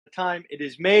time. It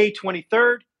is May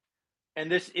 23rd,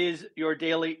 and this is your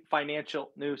daily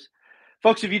financial news.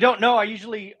 Folks, if you don't know,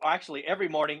 actually every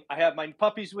morning, I have my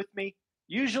puppies with me.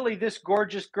 Usually this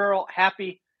gorgeous girl,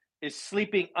 Happy, is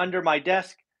sleeping under my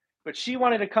desk, but she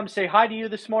wanted to come say hi to you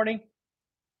this morning.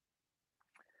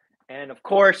 And of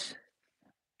course,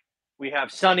 we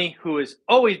have Sonny, who is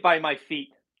always by my feet.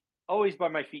 Always by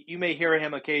my feet. You may hear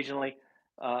him occasionally.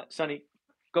 Sonny,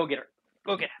 go get her.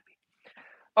 Go get Happy.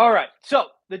 All right. So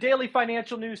the daily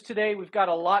financial news today, we've got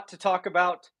a lot to talk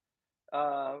about.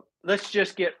 Let's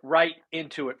just get right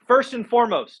into it. First and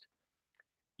foremost,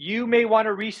 you may want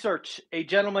to research a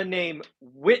gentleman named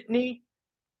Whitney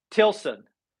Tilson.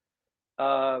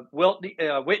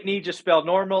 Whitney just spelled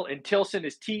normal, and Tilson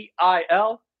is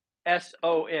Tilson.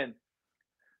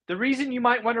 The reason you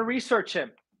might want to research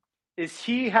him is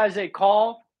he has a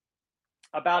call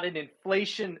about an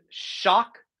inflation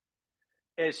shock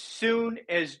as soon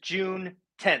as June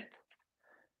 10th.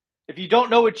 If you don't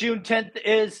know what June 10th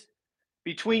is,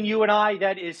 between you and I,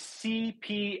 that is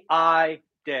CPI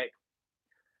day.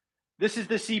 This is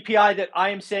the CPI that I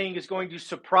am saying is going to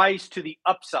surprise to the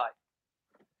upside.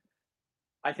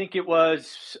 I think it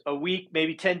was a week,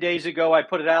 maybe 10 days ago, I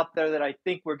put it out there that I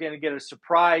think we're going to get a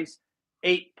surprise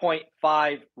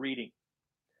 8.5 reading.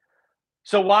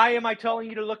 So why am I telling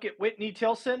you to look at Whitney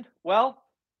Tilson? Well,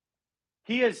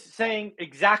 he is saying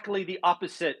exactly the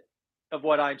opposite of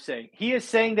what I'm saying. He is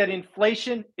saying that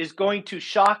inflation is going to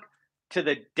shock to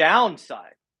the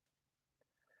downside.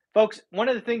 Folks, one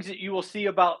of the things that you will see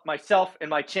about myself and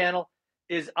my channel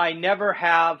is I'm never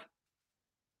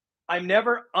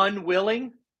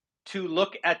unwilling to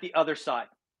look at the other side,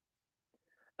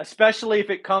 especially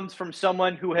if it comes from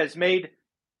someone who has made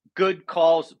good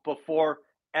calls before,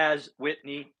 as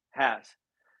Whitney has.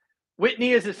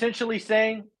 Whitney is essentially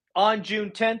saying on June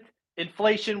 10th,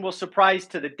 inflation will surprise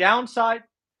to the downside,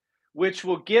 which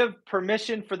will give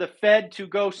permission for the Fed to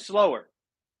go slower.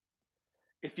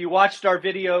 If you watched our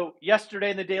video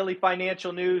yesterday in the Daily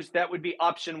Financial News, that would be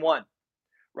option 1,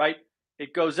 right?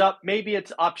 It goes up. Maybe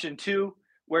it's option 2,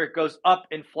 where it goes up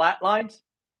in flat lines.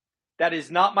 That is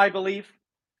not my belief.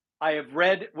 I have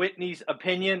read Whitney's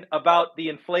opinion about the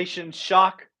inflation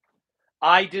shock.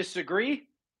 I disagree,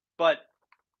 but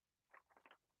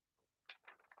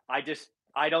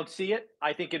I don't see it.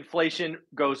 I think inflation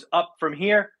goes up from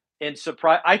here, and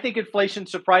I think inflation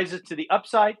surprises to the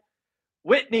upside.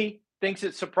 Whitney thinks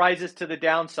it surprises to the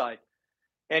downside.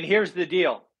 And here's the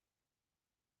deal.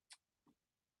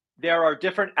 There are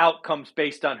different outcomes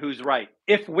based on who's right.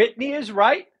 If Whitney's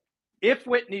right,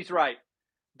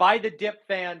 buy the dip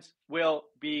fans will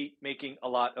be making a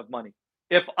lot of money.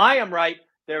 If I am right,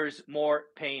 there's more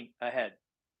pain ahead.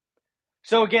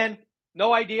 So again,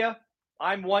 no idea.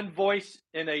 I'm one voice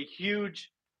in a huge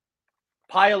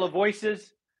pile of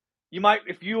voices. You might,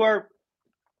 if you are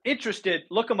interested,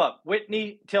 look him up.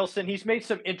 Whitney Tilson. He's made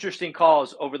some interesting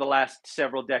calls over the last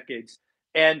several decades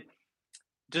and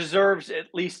deserves at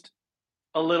least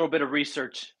a little bit of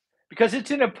research because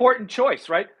it's an important choice,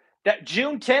 right? That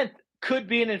June 10th could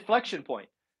be an inflection point.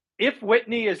 If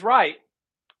Whitney is right,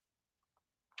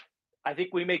 I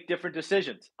think we make different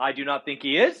decisions. I do not think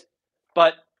he is,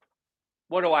 but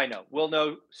what do I know? We'll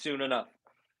know soon enough.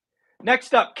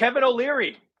 Next up, Kevin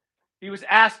O'Leary. He was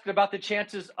asked about the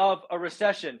chances of a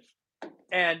recession,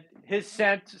 and his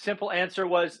simple answer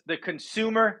was the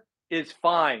consumer is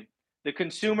fine. The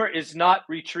consumer is not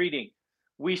retreating.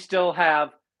 We still have,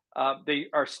 they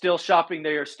are still shopping,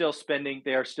 they are still spending,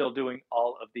 they are still doing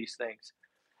all of these things.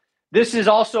 This is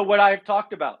also what I've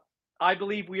talked about. I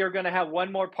believe we are going to have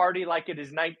one more party like it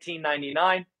is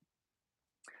 1999.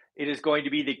 It is going to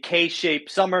be the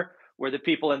K-shaped summer where the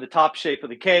people in the top shape of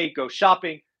the K go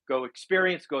shopping, go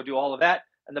experience, go do all of that.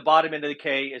 And the bottom end of the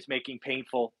K is making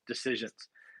painful decisions.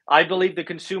 I believe the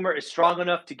consumer is strong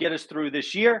enough to get us through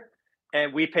this year,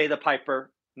 and we pay the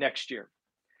piper next year.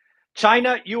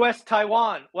 China, U.S.,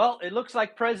 Taiwan. Well, it looks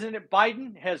like President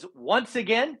Biden has once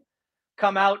again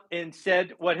come out and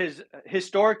said what has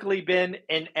historically been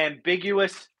an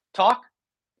ambiguous talk,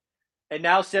 and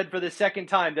now said for the second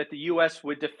time that the U.S.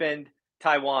 would defend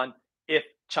Taiwan if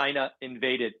China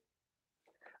invaded.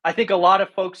 I think a lot of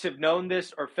folks have known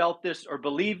this or felt this or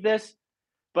believed this,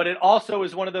 but it also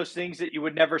is one of those things that you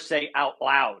would never say out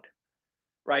loud,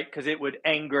 right? Because it would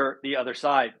anger the other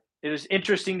side. It is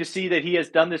interesting to see that he has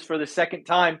done this for the second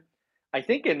time, I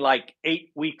think in like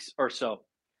 8 weeks or so.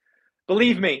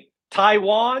 Believe me,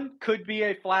 Taiwan could be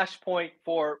a flashpoint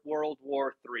for World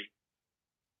War III.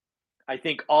 I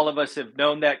think all of us have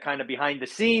known that kind of behind the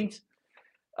scenes.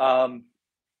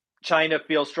 China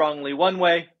feels strongly one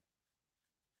way.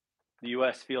 The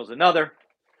U.S. feels another.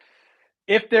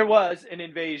 if there was an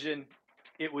invasion,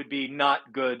 it would be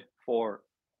not good for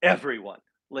everyone.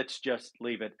 Let's just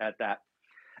leave it at that.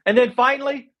 And then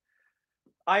finally,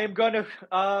 I am going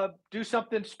to do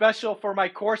something special for my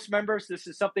course members. This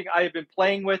is something I have been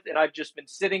playing with and I've just been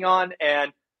sitting on,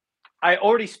 and I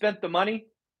already spent the money.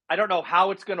 I don't know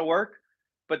how it's going to work,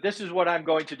 but this is what I'm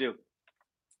going to do.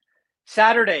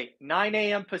 Saturday, 9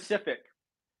 a.m. Pacific,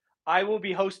 I will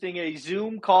be hosting a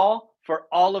Zoom call for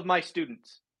all of my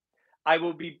students. I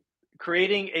will be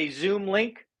creating a Zoom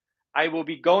link. I will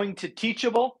be going to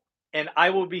Teachable, and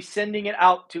I will be sending it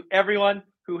out to everyone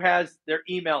who has their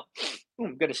email. Ooh,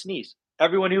 I'm going to sneeze.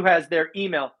 Everyone who has their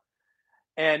email.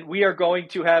 And we are going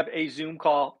to have a Zoom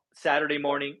call Saturday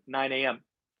morning, 9 a.m.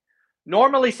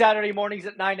 Normally, Saturday mornings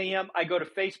at 9 a.m., I go to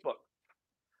Facebook.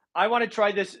 I want to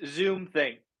try this Zoom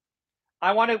thing.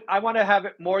 I want to have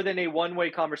it more than a one-way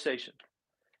conversation.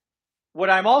 What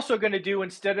I'm also going to do,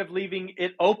 instead of leaving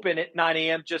it open at 9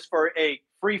 a.m. just for a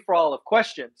free-for-all of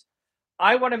questions,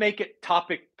 I want to make it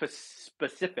topic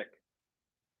specific.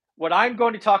 What I'm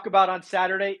going to talk about on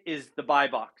Saturday is the buy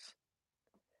box,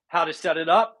 how to set it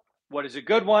up, what is a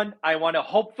good one. I want to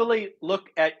hopefully look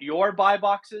at your buy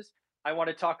boxes. I want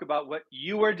to talk about what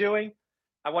you are doing.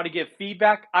 I want to give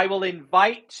feedback. I will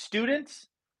invite students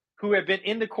who have been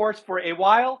in the course for a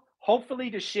while,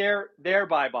 hopefully to share their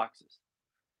buy boxes.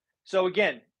 So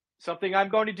again, something I'm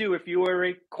going to do if you are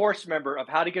a course member of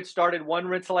How to Get Started One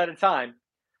Rental at a Time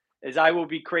is I will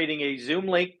be creating a Zoom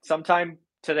link sometime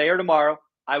today or tomorrow.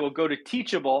 I will go to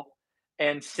Teachable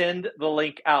and send the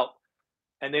link out.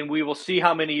 And then we will see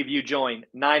how many of you join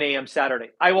 9 a.m. Saturday.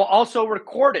 I will also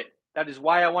record it. That is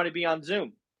why I want to be on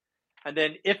Zoom. And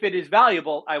then if it is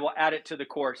valuable, I will add it to the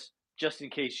course just in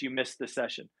case you missed the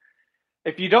session.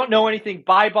 If you don't know anything,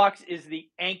 buy box is the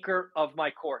anchor of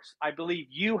my course. I believe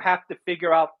you have to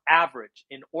figure out average.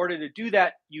 In order to do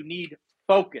that, you need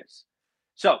focus.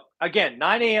 So again,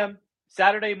 9 a.m.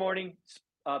 Saturday morning,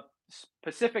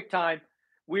 Pacific time,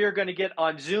 we are going to get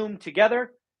on Zoom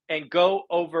together and go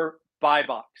over buy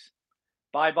box.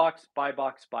 Buy box, buy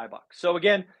box, buy box. So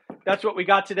again, that's what we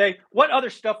got today. What other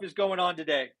stuff is going on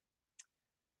today?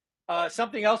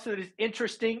 Something else that is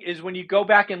interesting is when you go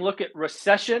back and look at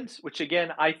recessions, which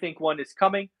again, I think one is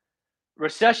coming.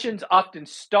 Recessions often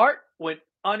start when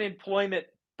unemployment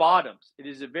bottoms. It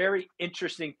is a very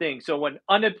interesting thing. So when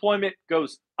unemployment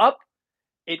goes up,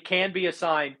 it can be a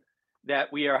sign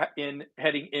that we are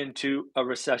heading into a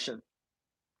recession.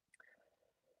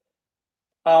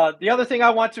 The other thing I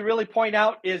want to really point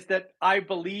out is that I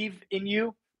believe in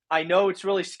you. I know it's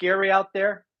really scary out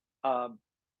there.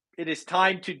 It is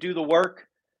time to do the work.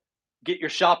 Get your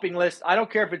shopping list. I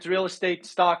don't care if it's real estate,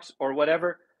 stocks, or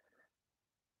whatever.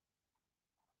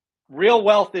 Real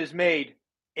wealth is made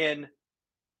in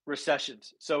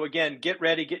recessions. So again, get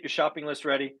ready, get your shopping list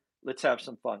ready. Let's have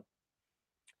some fun.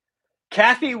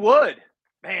 Cathie Wood.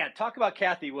 Man, talk about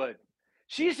Cathie Wood.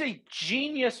 She's a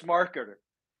genius marketer.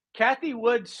 Cathie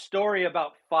Wood's story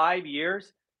about 5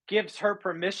 years gives her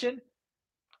permission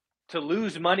to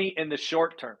lose money in the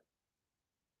short term.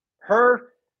 Her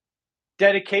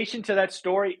dedication to that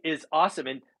story is awesome.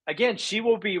 And again, she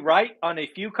will be right on a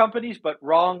few companies, but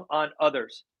wrong on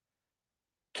others.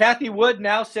 Cathie Wood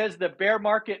now says the bear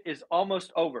market is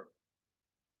almost over.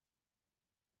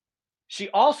 She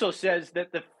also says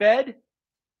that the Fed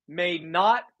may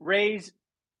not raise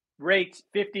rates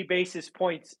 50 basis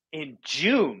points in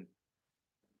June.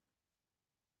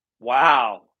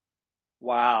 Wow.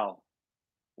 Wow.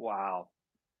 Wow.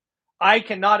 I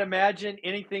cannot imagine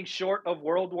anything short of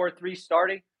World War III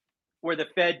starting where the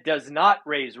Fed does not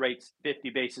raise rates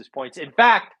 50 basis points. In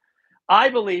fact, I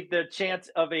believe the chance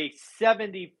of a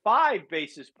 75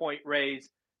 basis point raise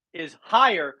is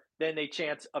higher than a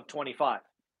chance of 25.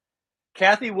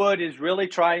 Cathie Wood is really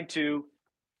trying to,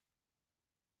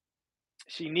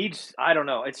 she needs, I don't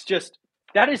know, it's just,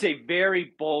 that is a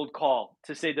very bold call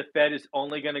to say the Fed is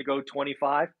only going to go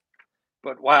 25.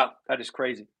 But wow, that is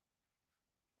crazy.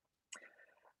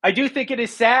 I do think it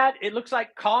is sad. It looks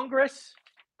like Congress,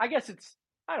 I guess it's,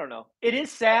 I don't know. It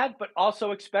is sad, but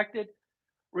also expected.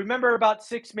 Remember about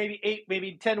 6, maybe 8,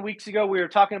 maybe 10 weeks ago, we were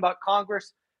talking about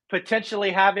Congress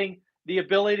potentially having the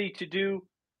ability to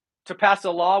pass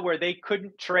a law where they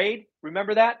couldn't trade.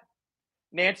 Remember that?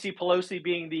 Nancy Pelosi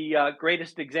being the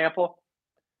greatest example.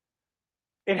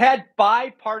 It had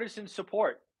bipartisan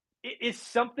support. It is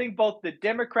something both the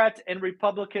Democrats and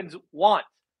Republicans want.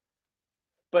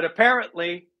 But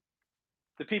apparently,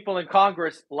 the people in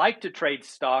Congress like to trade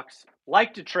stocks,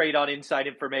 like to trade on inside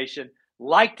information,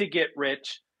 like to get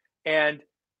rich, and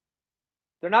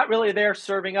they're not really there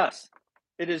serving us.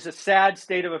 It is a sad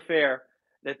state of affair.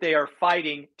 that they are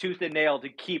fighting tooth and nail to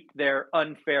keep their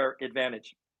unfair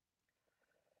advantage.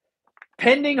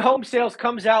 Pending home sales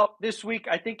comes out this week.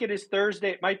 I think it is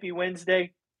Thursday. It might be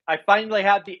Wednesday. I finally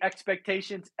have the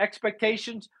expectations.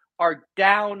 Expectations are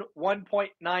down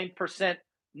 1.9%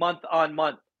 month on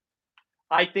month.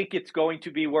 I think it's going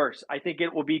to be worse. I think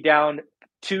it will be down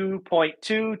 2.2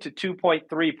 to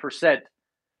 2.3%.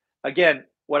 Again,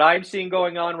 what I'm seeing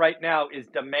going on right now is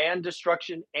demand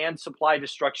destruction and supply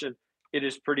destruction. It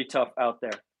is pretty tough out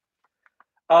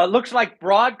there. Looks like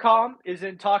Broadcom is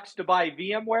in talks to buy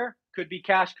VMware. Could be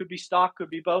cash, could be stock, could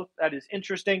be both. That is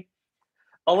interesting.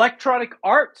 Electronic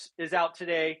Arts is out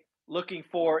today looking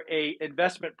for an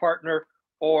investment partner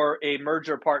or a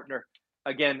merger partner.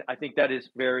 Again, I think that is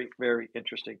very, very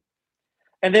interesting.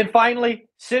 And then finally,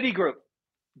 Citigroup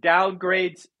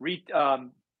downgrades,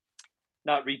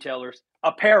 not retailers,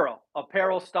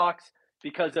 apparel stocks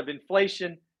because of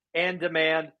inflation and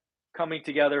demand coming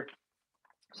together.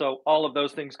 So all of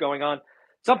those things going on.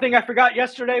 Something I forgot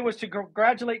yesterday was to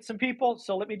congratulate some people.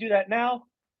 So let me do that now.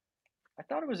 I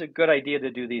thought it was a good idea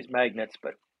to do these magnets,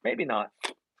 but maybe not.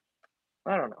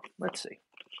 I don't know. Let's see.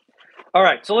 All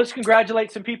right, so let's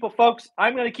congratulate some people, folks.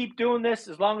 I'm going to keep doing this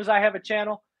as long as I have a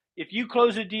channel. If you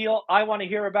close a deal, I want to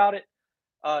hear about it.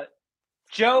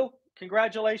 Joe,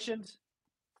 congratulations.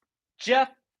 Jeff,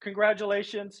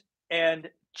 congratulations. And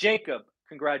Jacob,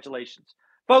 congratulations.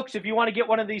 Folks, if you want to get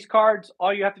one of these cards,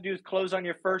 all you have to do is close on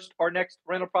your first or next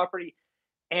rental property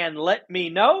and let me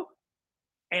know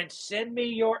and send me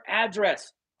your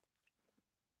address.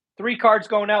 3 cards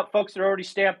going out, folks. They're already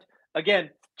stamped. Again,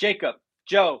 Jacob,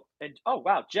 Joe, and oh,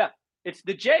 wow, Jeff. It's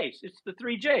the J's. It's the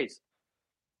 3 J's.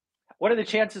 What are the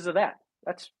chances of that?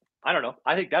 I don't know.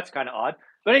 I think that's kind of odd.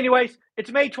 But anyways,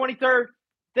 it's May 23rd,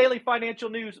 Daily Financial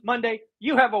News Monday.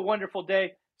 You have a wonderful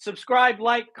day. Subscribe,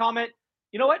 like, comment.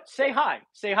 You know what? Say hi.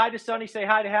 Say hi to Sunny. Say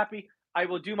hi to Happy. I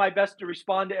will do my best to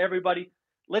respond to everybody.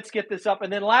 Let's get this up.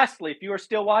 And then lastly, if you are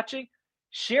still watching,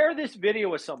 share this video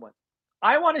with someone.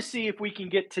 I want to see if we can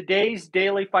get today's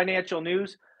Daily Financial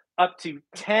News up to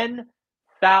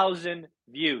 10,000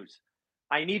 views.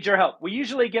 I need your help. We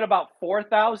usually get about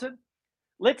 4,000.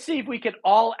 Let's see if we can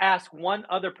all ask one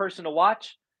other person to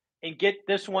watch and get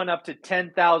this one up to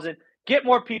 10,000. Get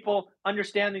more people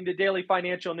understanding the Daily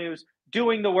Financial News,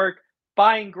 doing the work,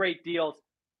 buying great deals,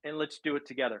 and let's do it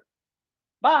together.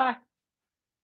 Bye.